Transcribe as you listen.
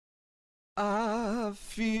I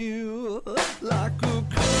feel like a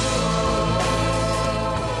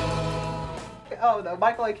Oh no,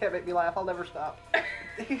 Michael A. can't make me laugh. I'll never stop.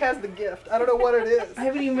 He has the gift. I don't know what it is. I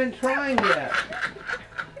haven't even been trying yet.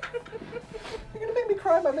 You're gonna make me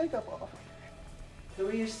cry my makeup off. Who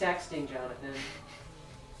are you sexting, Jonathan?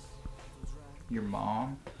 Your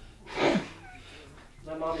mom?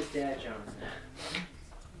 My mom is dead, Jonathan.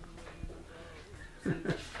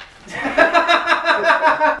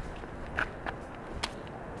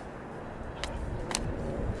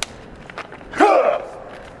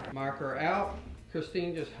 Marker out.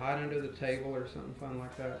 Christine, just hide under the table or something fun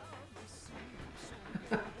like that.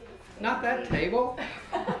 Not that table.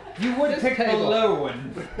 You would pick the low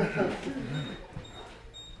one.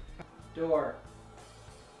 Door.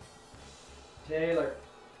 Taylor.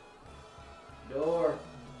 Door.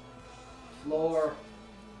 Floor.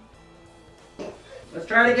 Let's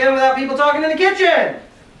try it again without people talking in the kitchen!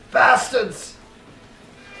 Bastards!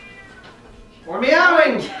 Or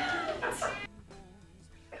meowing!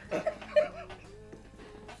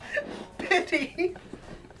 Pity!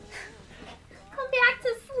 Come back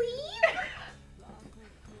to sleep?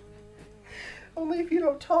 Only if you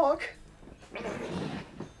don't talk.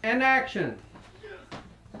 And action.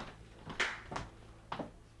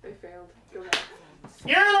 They failed. Go back.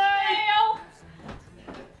 You're late! Fail.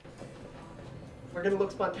 We're gonna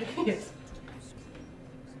look spontaneous.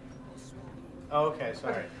 Oh, okay,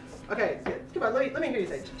 sorry. Okay, come on, let me hear you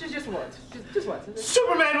say it. Just once. Just once.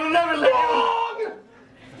 Superman will never let you.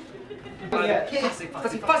 Yeah. Fussy.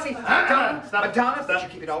 Madonna, Stop.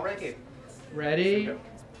 Keep it all reggae. Ready?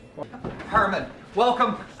 Herman,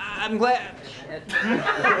 welcome. I'm glad.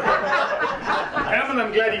 Herman,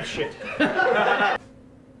 I'm glad you shit.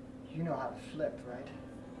 You know how to flip, right?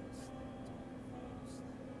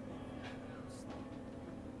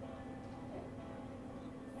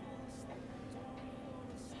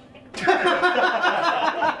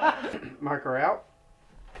 Marker out.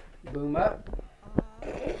 Boom up.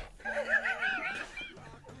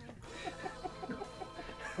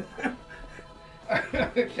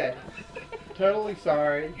 Okay. Totally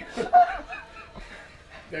sorry.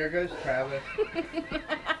 There goes Travis.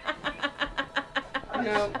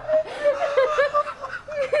 No.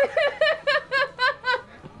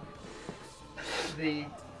 The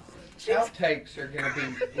outtakes are going to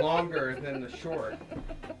be longer than the short.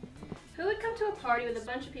 Who would come to a party with a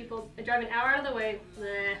bunch of people and drive an hour out of the way?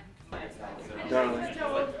 Bleh. Darling.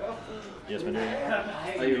 Yes, my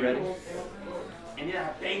dear. Are you ready?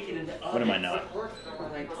 What am I not?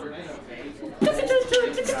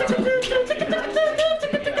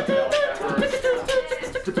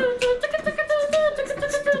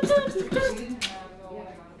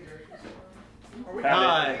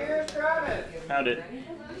 Hi. Found it.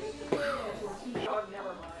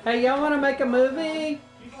 Hey, y'all want to make a movie?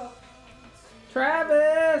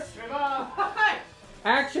 Travis!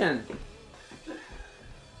 Action!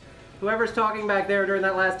 Whoever's talking back there during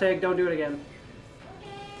that last take, don't do it again.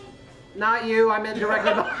 Not you, I meant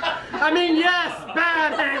directly I mean, yes!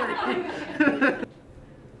 Bad Haley!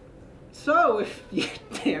 So, if you...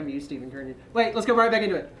 Damn you, Stephen Kearney. Wait, let's go right back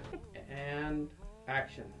into it. And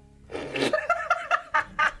action.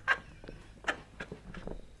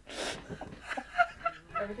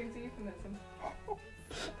 Everything's a euphemism.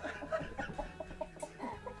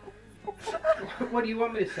 What do you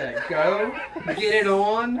want me to say? Go? Get it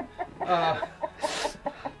on?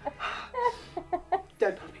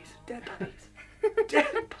 Dead puppies. Dead puppies.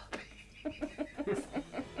 Dead puppies.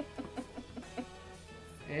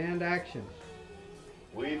 And action.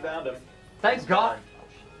 We found him. Thank God.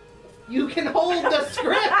 You can hold the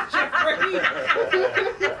script, Jeffrey!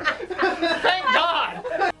 Thank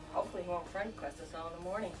God. Hopefully he won't friend request us all in the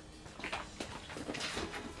morning.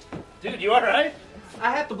 Dude, you alright? I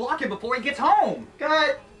have to block him before he gets home.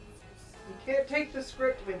 Cut! You can't take the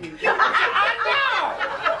script with you.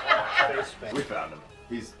 We found him.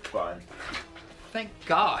 He's fine. Thank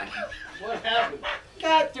God. What happened?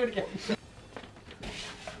 Cut! Do it again.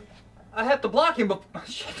 I have to block him before.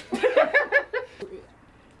 Shit.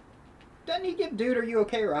 Doesn't he give dude, are you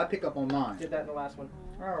okay, or I pick up on mine? Did that in the last one.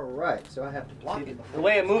 Alright, so I have to block him. The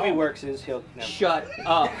way a movie works is he'll... No. Shut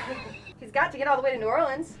up. He's got to get all the way to New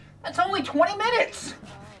Orleans. That's only 20 minutes.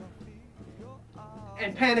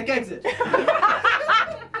 And panic exit.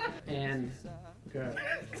 And go.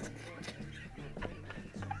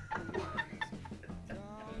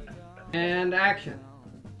 And action.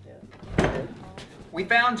 We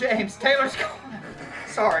found James. Taylor's gone.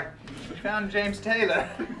 Sorry. We found James Taylor.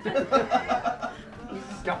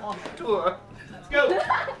 He's gone on tour. Let's go.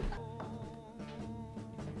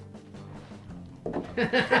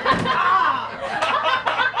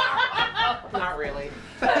 Not really.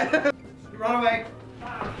 Run away.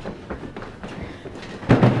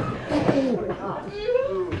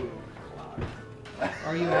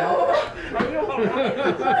 Are you out?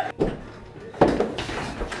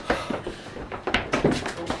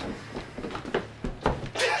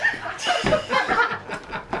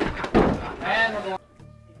 And we're going.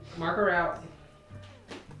 Marker out.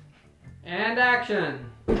 And action.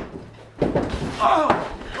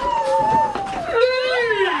 Oh!